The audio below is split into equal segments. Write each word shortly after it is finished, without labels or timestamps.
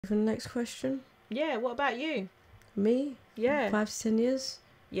For the next question. Yeah, what about you? Me? Yeah. 5 to 10 years?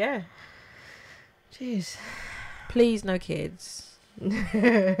 Yeah. Jeez. Please, no kids. In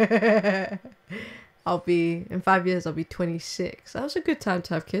 5 years, I'll be 26. That was a good time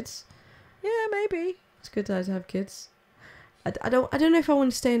to have kids. Yeah, maybe. It's a good time to have kids. I don't know if I want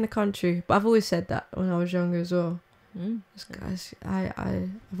to stay in the country, but I've always said that when I was younger as well. Guys,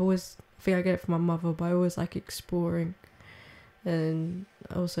 I've always, I think I get it from my mother, but I always like exploring. And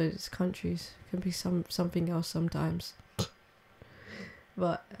also, it's countries can be something else sometimes.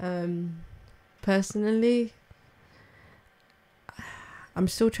 But personally, I'm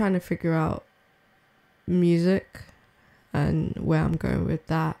still trying to figure out music and where I'm going with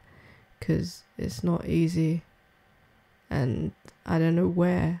that, because it's not easy, and I don't know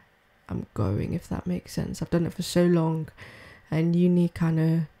where I'm going, if that makes sense. I've done it for so long, and uni kind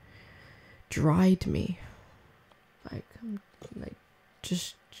of dried me. Like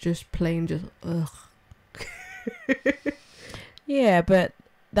just plain just ugh. Yeah, but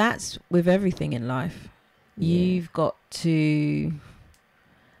that's with everything in life. Yeah. You've got to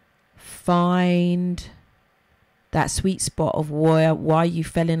find that sweet spot of why you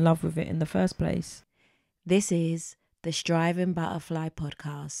fell in love with it in the first place. This is the Striving Butterfly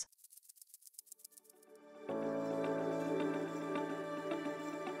Podcast.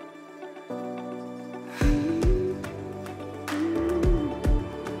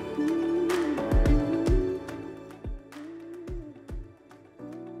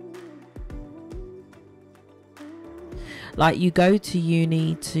 Like, you go to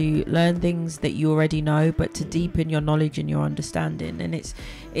uni to learn things that you already know, but to deepen your knowledge and your understanding. And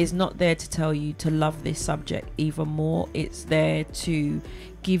it's not there to tell you to love this subject even more. It's there to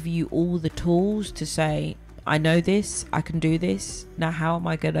give you all the tools to say, I know this, I can do this. Now, how am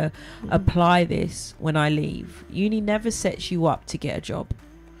I going to apply this when I leave? Uni never sets you up to get a job.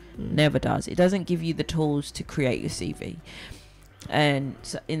 Never does. It doesn't give you the tools to create your CV. And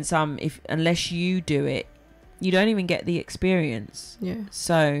unless you do it, you don't even get the experience. Yeah.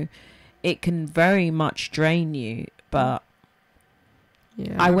 So it can very much drain you. But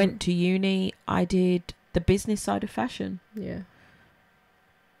yeah, I went to uni. I did the business side of fashion. Yeah.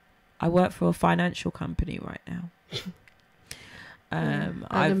 I work for a financial company right now. At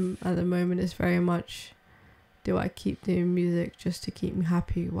the moment, it's very much, do I keep doing music just to keep me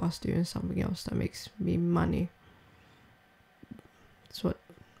happy whilst doing something else that makes me money? It's what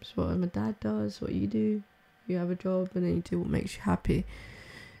my dad does, what you do. You have a job and then you do what makes you happy.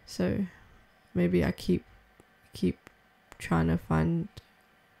 So maybe I keep trying to find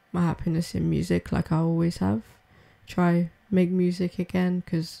my happiness in music, like I always have. Try make music again,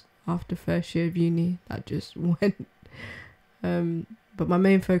 because after first year of uni that just went. But my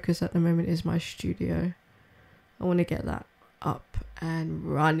main focus at the moment is my studio. I want to get that up and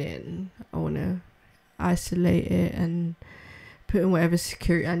running. I want to isolate it and put in whatever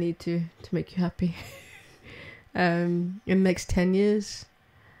security I need to make you happy. In the next 10 years,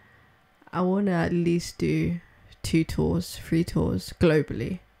 I want to at least do 3 tours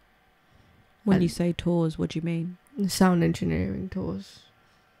globally. When you say tours, what do you mean? Sound engineering tours.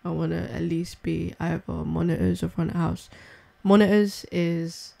 I want to at least be either monitors or front of house. Monitors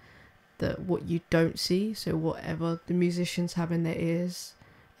is what you don't see, so whatever the musicians have in their ears,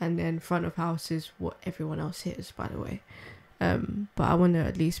 and then front of house is what everyone else hears, by the way. But I want to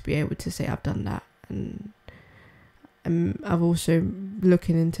at least be able to say I've done that. And I've also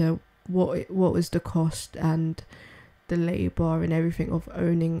looking into what was the cost and the labour and everything of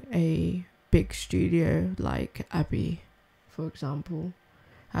owning a big studio like Abbey, for example,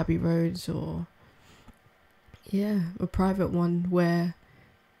 Abbey Roads, or a private one where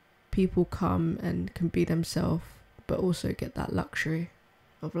people come and can be themselves but also get that luxury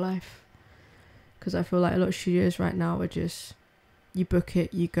of life. Because I feel like a lot of studios right now are just, you book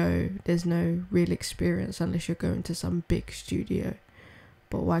it, you go. There's no real experience unless you're going to some big studio.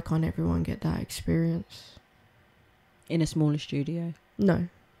 But why can't everyone get that experience? In a smaller studio? No.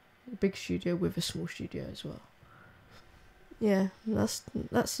 A big studio with a small studio as well. Yeah, that's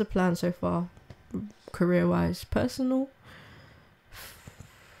the plan so far. Career-wise. Personal? I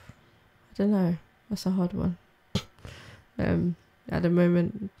don't know. That's a hard one. At the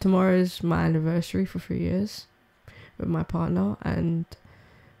moment, tomorrow's my anniversary for 3 years with my partner, and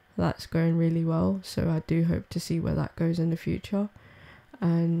that's going really well, so I do hope to see where that goes in the future.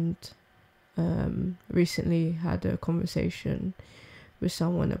 And recently had a conversation with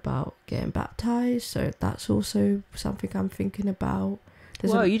someone about getting baptized, so that's also something I'm thinking about.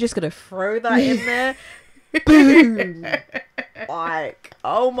 Whoa, you're just gonna throw that in there? Boom! Like,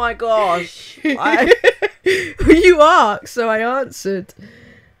 oh my gosh. You asked, so I answered.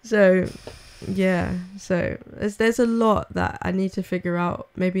 So yeah, so there's a lot that I need to figure out.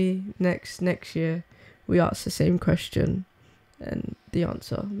 Maybe next year we ask the same question and the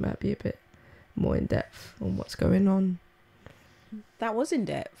answer might be a bit more in depth on what's going on. That was in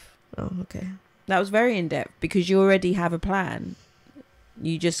depth. Oh, okay. That was very in depth because you already have a plan.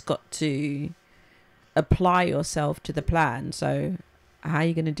 You just got to apply yourself to the plan. So how are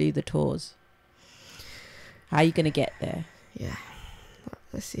you going to do the tours? How are you going to get there? Yeah.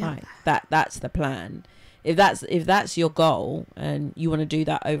 Let's see. Right. That's the plan. If that's your goal and you want to do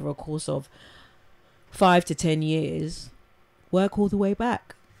that over a course of 5 to 10 years, work all the way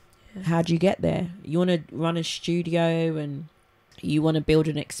back. Yeah. How do you get there? You want to run a studio and you want to build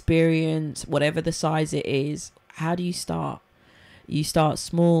an experience, whatever the size it is. How do you start? You start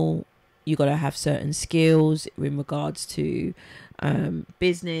small. You got to have certain skills in regards to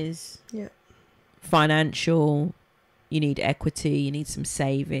business, financial. You need equity. You need some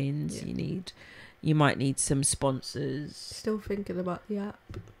savings. Yeah. You might need some sponsors. Still thinking about the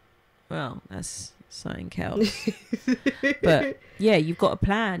app. Well, that's something else. But yeah, you've got a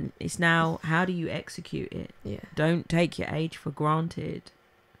plan. It's now, how do you execute it? Yeah. Don't take your age for granted.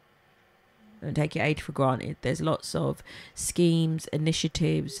 Don't take your age for granted. There's lots of schemes,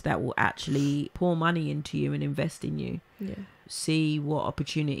 initiatives that will actually pour money into you and invest in you. Yeah. See what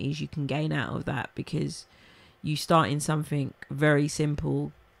opportunities you can gain out of that, because you start in something very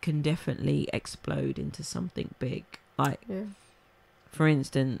simple can definitely explode into something big. Like, for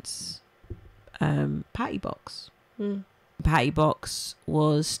instance, Patty Box. Patty Box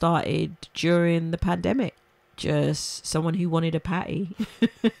was started during the pandemic. Just someone who wanted a patty.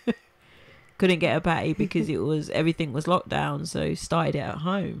 Couldn't get a patty because everything was locked down, so started it at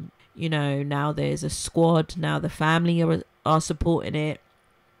home. You know, now there's a squad. Now the family are supporting it.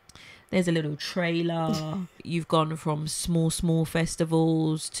 There's a little trailer. You've gone from small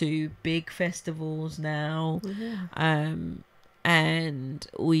festivals to big festivals now. Yeah. And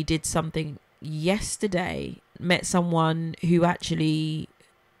we did something yesterday. Met someone who actually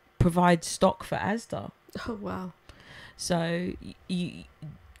provides stock for Asda. Oh, wow. So you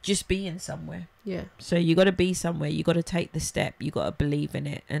just being somewhere. Yeah. So you got to be somewhere. You got to take the step. You got to believe in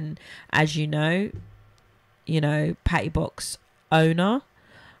it. And as you know, Patty Box owner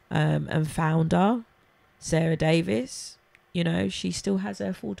and founder Sarah Davis, she still has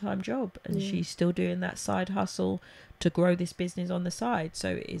her full-time job and she's still doing that side hustle to grow this business on the side. So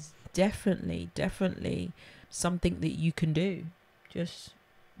it is definitely something that you can do. Just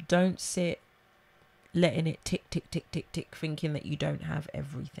don't sit letting it tick thinking that you don't have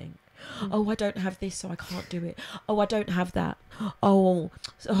everything. Oh, I don't have this, so I can't do it. Oh, I don't have that. Oh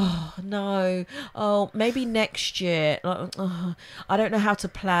no. Oh, maybe next year. I don't know how to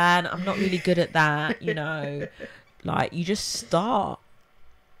plan. I'm not really good at that, Like, you just start.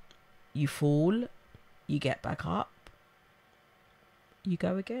 You fall. You get back up. You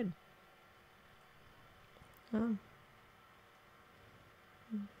go again. Oh.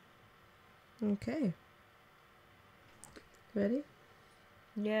 Okay. Ready?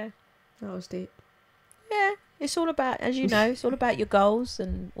 Yeah. That was deep. Yeah, it's all about, as you know, it's all about your goals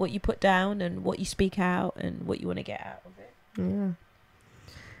and what you put down and what you speak out and what you want to get out of it. Yeah.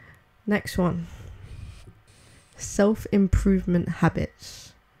 Next one. Self-improvement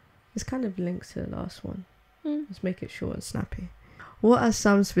habits. This kind of links to the last one. Let's make it short and snappy. What are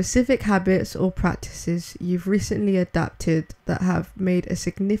some specific habits or practices you've recently adapted that have made a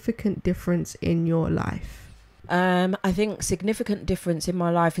significant difference in your life? I think significant difference in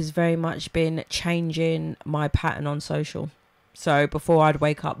my life has very much been changing my pattern on social. So before I'd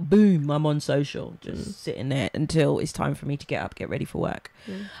wake up, boom, I'm on social, just sitting there until it's time for me to get up, get ready for work.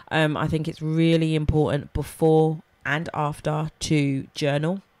 I think it's really important before and after to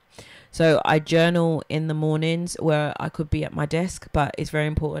journal. So I journal in the mornings where I could be at my desk, but it's very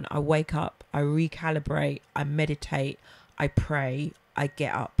important. I wake up, I recalibrate, I meditate, I pray, I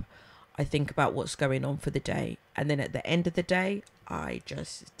get up. I think about what's going on for the day. And then at the end of the day, I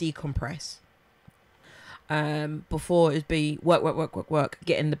just decompress. Before it'd be work,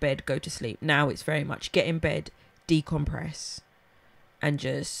 get in the bed, go to sleep. Now it's very much get in bed, decompress, and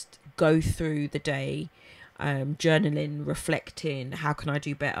just go through the day, journaling, reflecting, how can I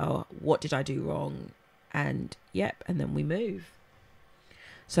do better? What did I do wrong? And and then we move.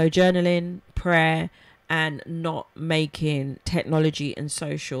 So journaling, prayer, and not making technology and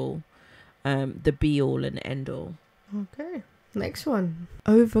social the be all and end all. Okay. Next one.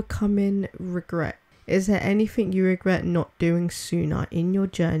 Overcoming regret. Is there anything you regret not doing sooner in your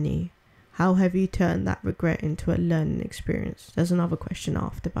journey? How have you turned that regret into a learning experience? There's another question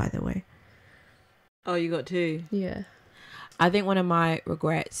after, by the way. Oh, you got two? Yeah. I think one of my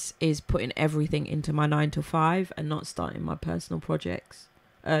regrets is putting everything into my 9 to 5 and not starting my personal projects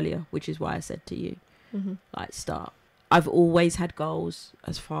earlier, which is why I said to you, like, start. I've always had goals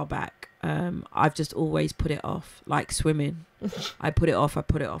as far back. I've just always put it off, like swimming. I put it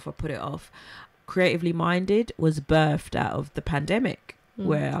off. Creatively Minded was birthed out of the pandemic,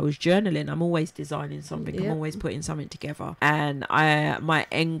 where I was journaling. I'm always designing something. I'm always putting something together. And my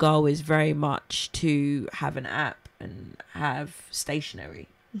end goal is very much to have an app and have stationery,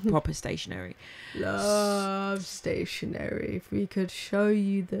 proper stationery. Love stationery. If we could show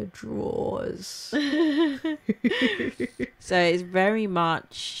you the drawers. So it's very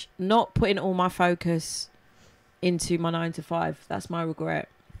much not putting all my focus into my 9 to 5. That's my regret.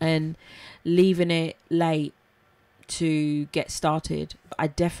 And leaving it late to get started. I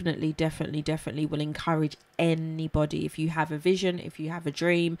definitely will encourage anybody, if you have a vision, if you have a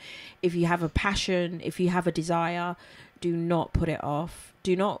dream, if you have a passion, if you have a desire, do not put it off.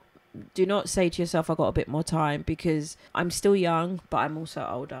 Do not say to yourself, I got a bit more time, because I'm still young, but I'm also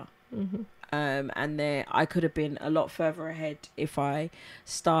older. And I could have been a lot further ahead if I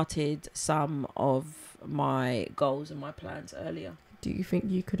started some of my goals and my plans earlier. Do you think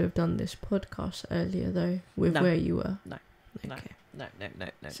you could have done this podcast earlier, though, with where you were? No. Okay. No.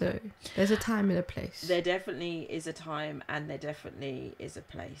 So there's a time and a place. There definitely is a time and there definitely is a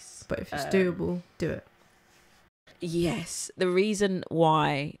place. But if it's doable, do it. Yes. The reason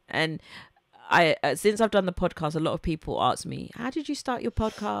why, and I since I've done the podcast, a lot of people ask me, how did you start your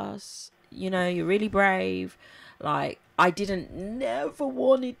podcast? You know, you're really brave. Like, I never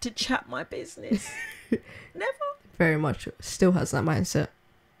wanted to chat my business. Never. Very much still has that mindset.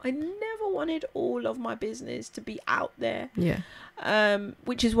 I never wanted all of my business to be out there. Yeah.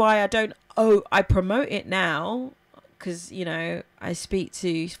 Which is why I promote it now, because, you know, I speak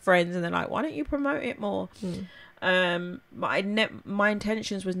to friends and they're like, why don't you promote it more? But my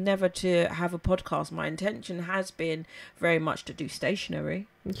intentions was never to have a podcast. My intention has been very much to do stationery.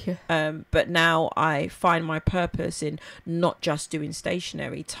 Yeah. But now I find my purpose in not just doing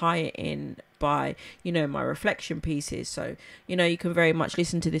stationery, tie it in by, you know, my reflection pieces. So, you know, you can very much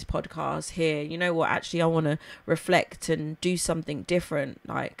listen to this podcast here. You know what, actually I want to reflect and do something different.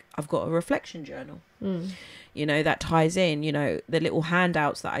 Like, I've got a reflection journal. You know, that ties in, you know, the little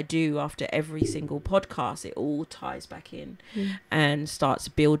handouts that I do after every single podcast, it all ties back in and starts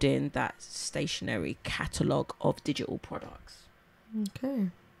building that stationery catalogue of digital products. Okay.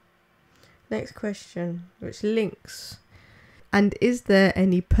 Next question, which links. And is there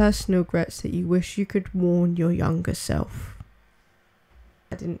any personal regrets that you wish you could warn your younger self?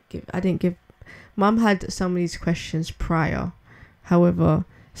 I didn't give. Mum had some of these questions prior. However,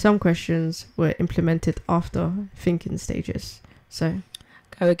 some questions were implemented after thinking stages. So,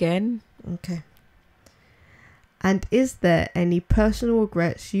 go again. Okay. And is there any personal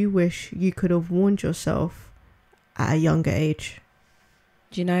regrets you wish you could have warned yourself at a younger age?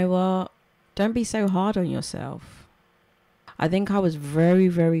 Do you know what? Don't be so hard on yourself. I think I was very,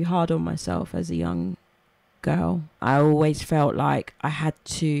 very hard on myself as a young girl. I always felt like I had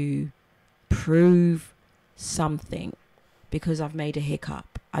to prove something because I've made a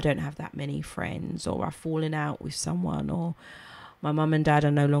hiccup. I don't have that many friends, or I've fallen out with someone, or my mum and dad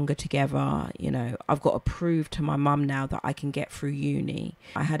are no longer together. You know, I've got to prove to my mum now that I can get through uni.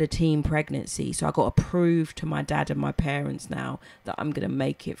 I had a teen pregnancy, so I got to prove to my dad and my parents now that I'm going to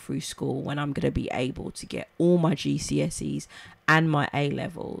make it through school, when I'm going to be able to get all my GCSEs and my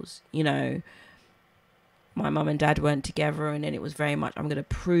A-levels. You know, my mum and dad weren't together, and then it was very much, I'm going to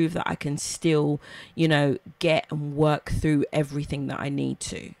prove that I can still, you know, get and work through everything that I need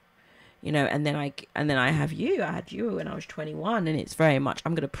to. You know, and then I had you when I was 21, and it's very much,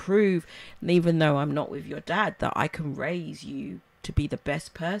 I'm going to prove, even though I'm not with your dad, that I can raise you to be the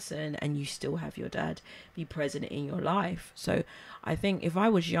best person, and you still have your dad be present in your life. So I think if I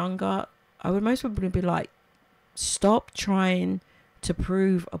was younger, I would most probably be like, stop trying to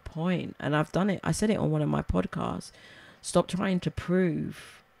prove a point. And I've done it. I said it on one of my podcasts. Stop trying to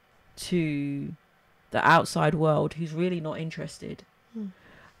prove to the outside world, who's really not interested,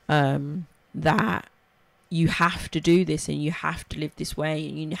 that you have to do this and you have to live this way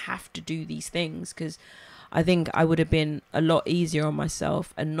and you have to do these things. Because I think I would have been a lot easier on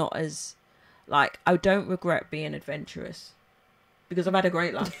myself and not as, like, I don't regret being adventurous, because I've had a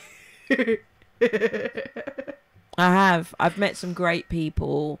great life. I've met some great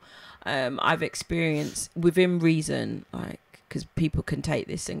people. I've experienced, within reason, like, because people can take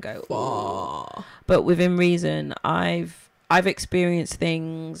this and go, oh, but within reason, I've experienced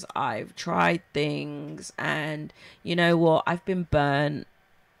things, I've tried things, and you know what? I've been burnt,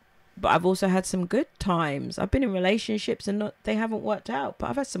 but I've also had some good times. I've been in relationships and they haven't worked out, but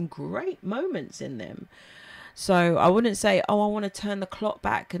I've had some great moments in them. So I wouldn't say, oh, I want to turn the clock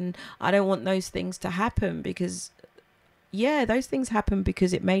back and I don't want those things to happen, because yeah, those things happen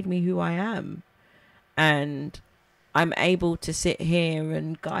because it made me who I am. And I'm able to sit here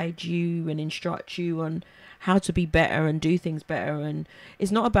and guide you and instruct you on how to be better and do things better. And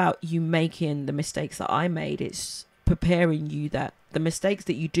it's not about you making the mistakes that I made. It's preparing you that the mistakes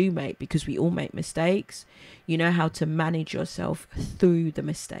that you do make, because we all make mistakes, you know how to manage yourself through the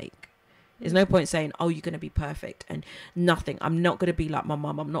mistake. There's no point saying, oh, you're going to be perfect and nothing. I'm not going to be like my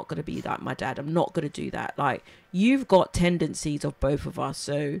mum. I'm not going to be like my dad. I'm not going to do that. Like, you've got tendencies of both of us.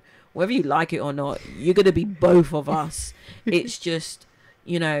 So whether you like it or not, you're going to be both of us. It's just,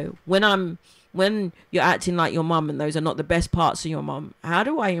 you know, when you're acting like your mum and those are not the best parts of your mum, how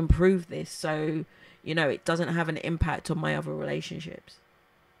do I improve this so, you know, it doesn't have an impact on my other relationships?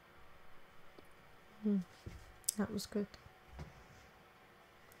 That was good.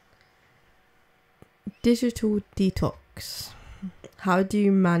 Digital detox. How do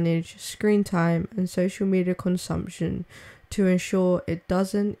you manage screen time and social media consumption to ensure it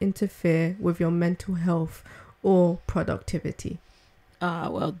doesn't interfere with your mental health or productivity?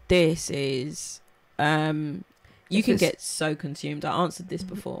 Well, this is you can get so consumed. I answered this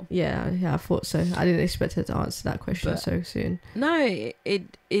before. Yeah, I thought so. I didn't expect her to answer that question so soon. No,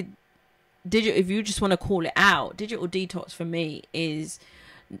 it digital, if you just want to call it out, digital detox for me is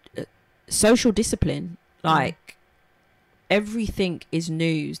social discipline. Like, everything is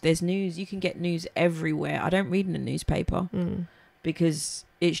news. There's news. You can get news everywhere. I don't read in the newspaper because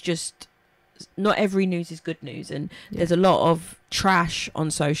it's just not every news is good news, and there's a lot of trash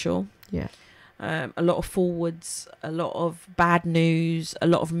on social. A lot of forwards, a lot of bad news, a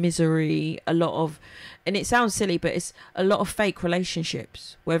lot of misery, a lot of, and it sounds silly, but it's a lot of fake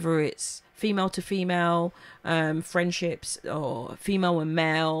relationships, whether it's female to female friendships or female and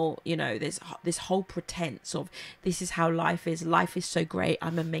male. You know, there's this whole pretense of this is how life is so great,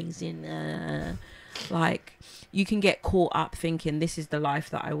 I'm amazing, like, you can get caught up thinking this is the life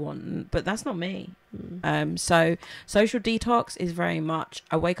that I want, but that's not me. So social detox is very much,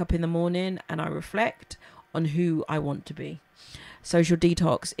 I wake up in the morning and I reflect on who I want to be. Social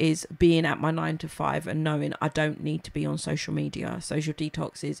detox is being at my 9 to 5 and knowing I don't need to be on social media. Social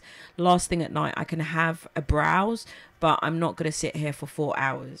detox is last thing at night. I can have a browse, but I'm not going to sit here for 4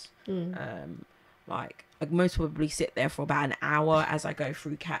 hours. Like, I most probably sit there for about an hour as I go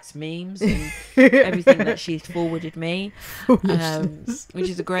through Kat's memes and everything that she's forwarded me, which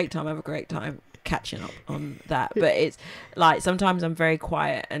is a great time. I have a great time catching up on that. But it's like, sometimes I'm very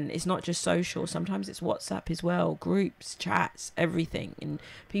quiet, and it's not just social. Sometimes it's WhatsApp as well, groups, chats, everything. And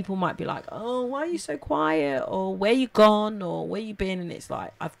people might be like, oh, why are you so quiet? Or where you gone? Or where you been? And it's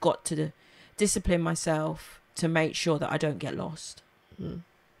like, I've got to discipline myself to make sure that I don't get lost.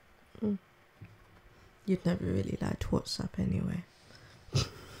 You'd never really liked WhatsApp anyway.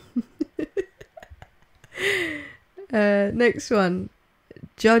 Next one.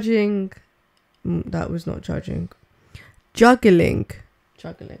 Judging. That was not judging. Juggling.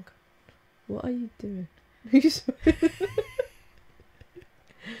 What are you doing?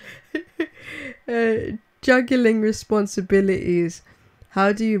 Juggling responsibilities.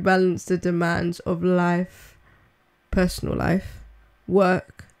 How do you balance the demands of life, personal life,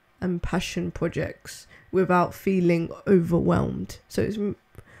 work, and passion projects without feeling overwhelmed? So it's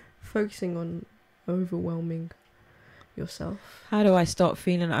focusing on overwhelming yourself. How do I stop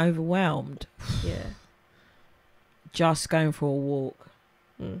feeling overwhelmed? Yeah. Just going for a walk,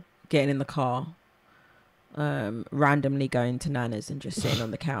 getting in the car, randomly going to Nana's and just sitting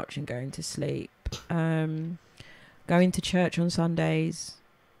on the couch and going to sleep, going to church on Sundays,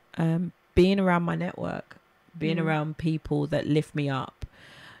 being around my network, being around people that lift me up,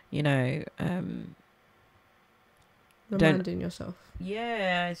 you know, reminding yourself.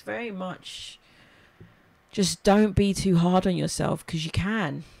 Yeah, it's very much just don't be too hard on yourself, because you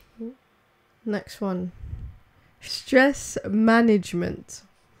can. Next one. Stress management.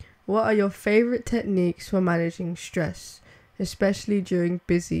 What are your favorite techniques for managing stress, especially during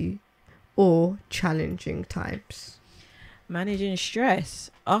busy or challenging times? Managing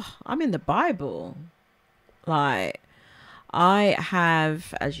stress. Oh, I'm in the Bible. Like, I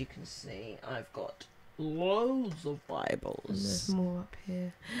have, as you can see, I've got loads of Bibles. And there's more up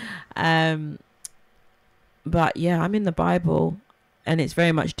here. But yeah, I'm in the Bible, and it's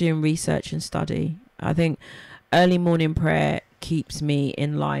very much doing research and study. I think early morning prayer keeps me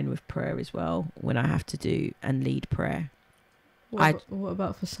in line with prayer as well when I have to do and lead prayer. What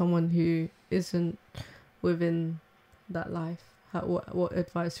about for someone who isn't within that life? What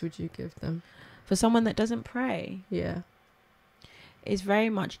advice would you give them? For someone that doesn't pray, Yeah. it's very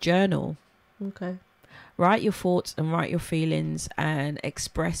much journal. Okay. Write your thoughts and write your feelings and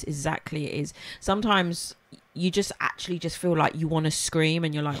express exactly it is. Sometimes you just actually just feel like you want to scream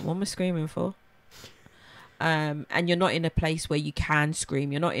and you're like, what am I screaming for? And you're not in a place where you can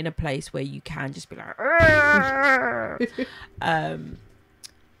scream. You're not in a place where you can just be like, and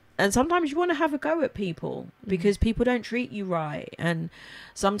sometimes you want to have a go at people because people don't treat you right. And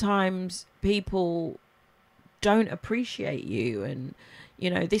sometimes people don't appreciate you. And,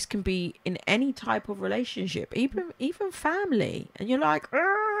 you know, this can be in any type of relationship, even family. And you're like,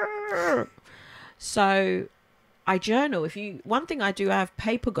 "Argh." So I journal. One thing I do, I have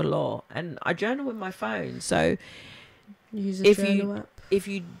paper galore and I journal with my phone. So Use a journal app. if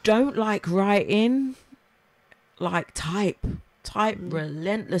you don't like writing, like type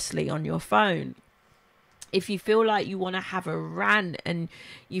relentlessly on your phone. If you feel like you want to have a rant and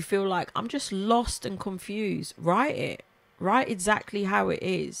you feel like I'm just lost and confused, write exactly how it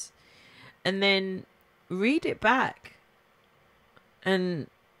is, and then read it back. And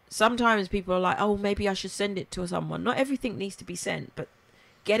sometimes people are like, oh, maybe I should send it to someone. Not everything needs to be sent, but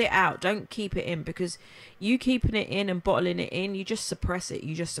get it out. Don't keep it in, because you keeping it in and bottling it in, you just suppress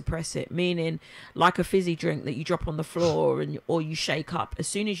it. Meaning like a fizzy drink that you drop on the floor or you shake up. As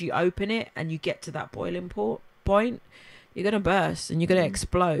soon as you open it and you get to that boiling point, you're going to burst and you're going to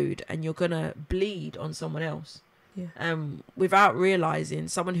explode and you're going to bleed on someone else. Yeah. Without realizing,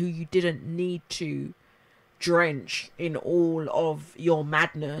 someone who you didn't need to drench in all of your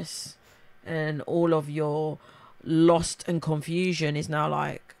madness and all of your lost and confusion is now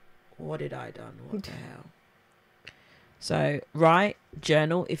like, what did I done? What the hell? So write,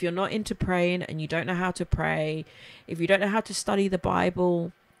 journal. If you're not into praying and you don't know how to pray, if you don't know how to study the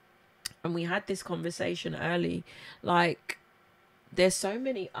Bible, and we had this conversation early, like there's so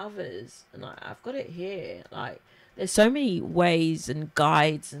many others, and I've got it here, like there's so many ways and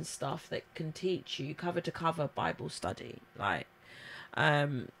guides and stuff that can teach you cover to cover Bible study. Like I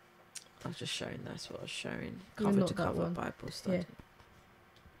was just showing, that's what I was showing. Cover to cover Bible study. Yeah.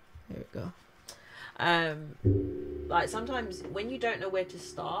 There we go. Like sometimes when you don't know where to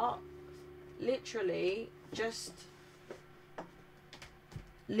start, literally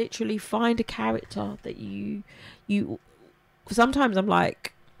find a character that you sometimes I'm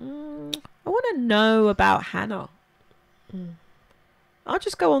like, I want to know about Hannah. I'll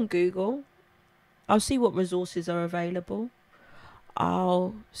just go on Google. I'll see what resources are available.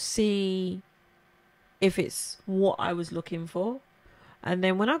 I'll see if it's what I was looking for. And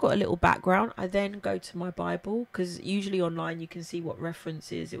then when I got a little background, I then go to my Bible, because usually online you can see what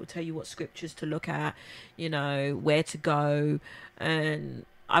references, it will tell you what scriptures to look at, you know, where to go. And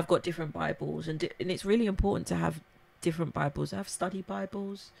I've got different Bibles, and it's really important to have different Bibles. I have study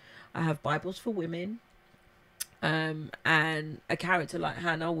Bibles, I have Bibles for women, and a character like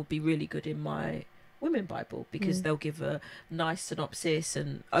Hannah would be really good in my women Bible, because they'll give a nice synopsis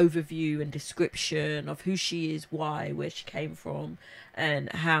and overview and description of who she is, why, where she came from,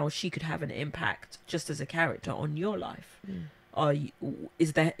 and how she could have an impact just as a character on your life.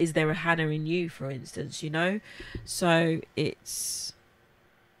 Is there a Hannah in you, for instance, you know? So it's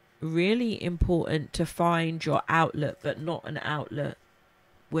really important to find your outlet, but not an outlet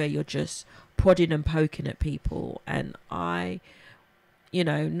where you're just prodding and poking at people. And you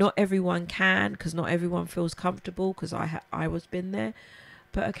know, not everyone can, because not everyone feels comfortable, because I was been there.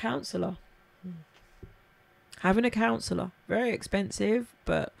 But a counsellor, having a counsellor, very expensive,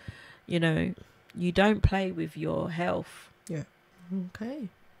 but you know, you don't play with your health. Yeah. Okay.